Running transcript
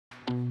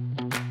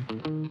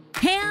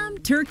Ham,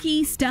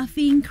 turkey,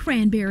 stuffing,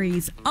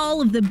 cranberries,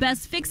 all of the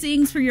best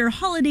fixings for your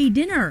holiday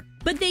dinner.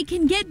 But they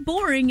can get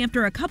boring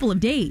after a couple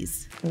of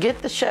days.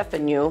 Get the chef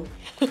in you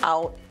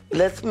out.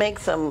 Let's make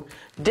some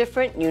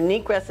different,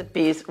 unique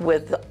recipes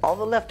with all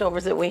the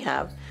leftovers that we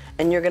have.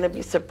 And you're going to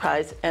be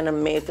surprised and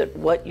amazed at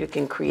what you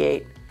can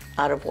create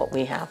out of what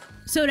we have.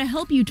 So to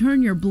help you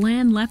turn your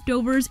bland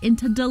leftovers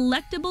into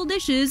delectable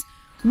dishes,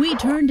 we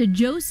turn to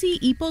Josie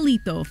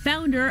Ippolito,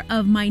 founder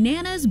of My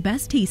Nana's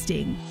Best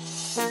Tasting.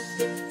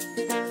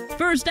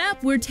 First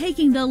up, we're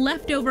taking the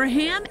leftover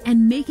ham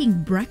and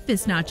making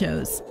breakfast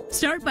nachos.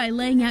 Start by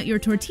laying out your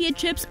tortilla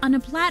chips on a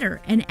platter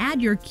and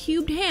add your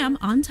cubed ham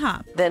on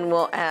top. Then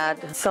we'll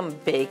add some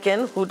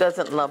bacon. Who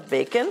doesn't love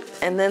bacon?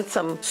 And then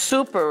some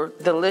super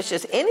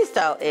delicious any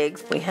style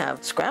eggs. We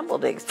have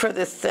scrambled eggs for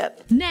this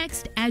set.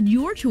 Next, add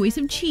your choice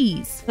of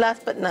cheese.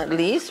 Last but not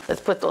least,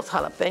 let's put those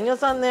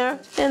jalapenos on there.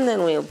 And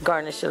then we'll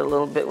garnish it a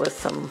little bit with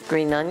some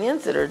green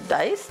onions that are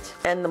diced.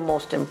 And the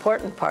most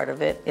important part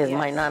of it is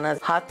my Nana's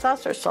hot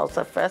sauce or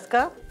salsa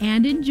fresca.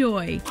 And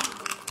enjoy.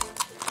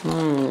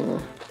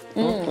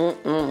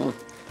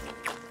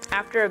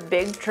 After a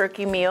big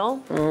turkey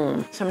meal,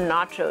 some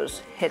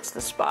nachos hits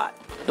the spot.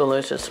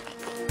 Delicious.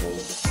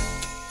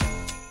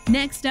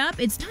 Next up,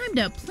 it's time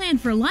to plan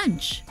for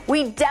lunch.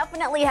 We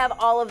definitely have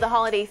all of the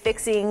holiday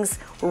fixings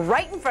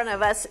right in front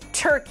of us.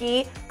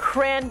 Turkey,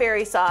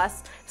 cranberry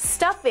sauce,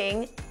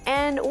 stuffing,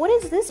 and what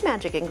is this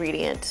magic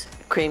ingredient?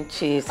 Cream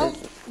cheese.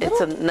 It's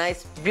a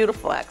nice,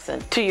 beautiful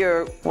accent to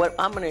your, what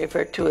I'm going to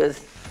refer to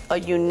as a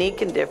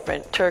unique and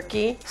different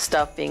turkey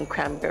stuffing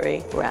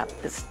cranberry wrap.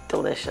 It's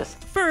delicious.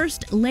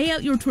 First, lay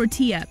out your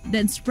tortilla,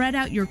 then spread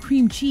out your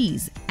cream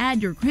cheese.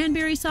 Add your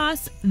cranberry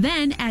sauce,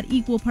 then add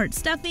equal parts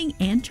stuffing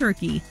and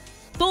turkey.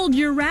 Fold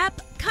your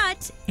wrap,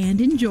 cut, and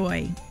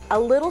enjoy. A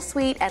little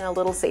sweet and a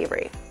little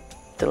savory.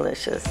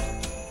 Delicious.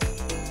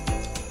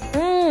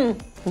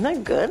 Isn't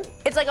that good?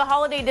 It's like a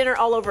holiday dinner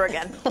all over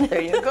again.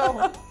 There you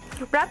go.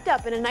 Wrapped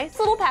up in a nice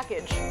little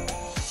package.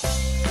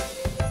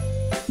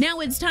 Now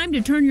it's time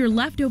to turn your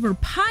leftover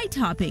pie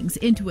toppings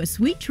into a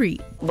sweet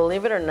treat.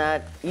 Believe it or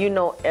not, you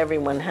know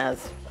everyone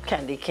has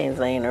candy canes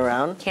laying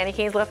around. Candy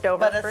canes left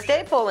over. But a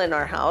staple in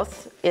our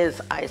house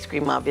is ice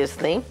cream,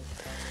 obviously.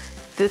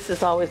 This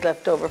is always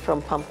left over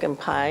from pumpkin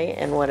pie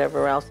and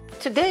whatever else.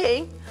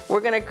 Today,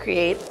 we're going to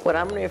create what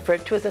I'm going to refer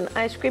to as an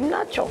ice cream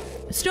nacho.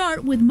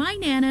 Start with My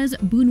Nana's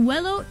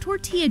Buñuelo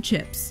tortilla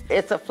chips.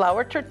 It's a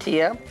flour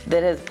tortilla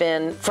that has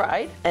been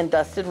fried and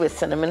dusted with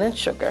cinnamon and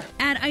sugar.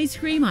 Add ice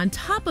cream on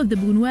top of the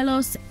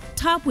buñuelos,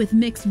 top with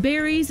mixed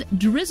berries,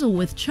 drizzle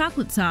with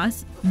chocolate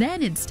sauce.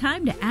 Then it's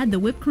time to add the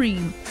whipped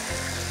cream.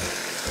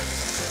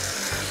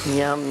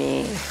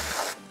 Yummy.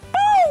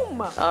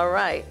 Boom! All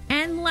right.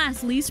 And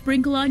lastly,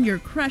 sprinkle on your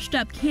crushed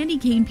up candy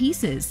cane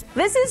pieces.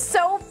 This is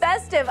so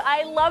festive.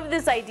 I love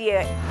this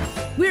idea.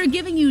 We're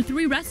giving you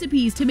 3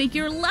 recipes to make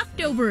your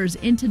leftovers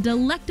into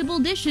delectable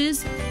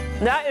dishes.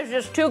 That is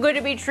just too good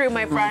to be true,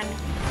 my friend.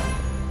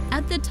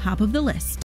 At the top of the list.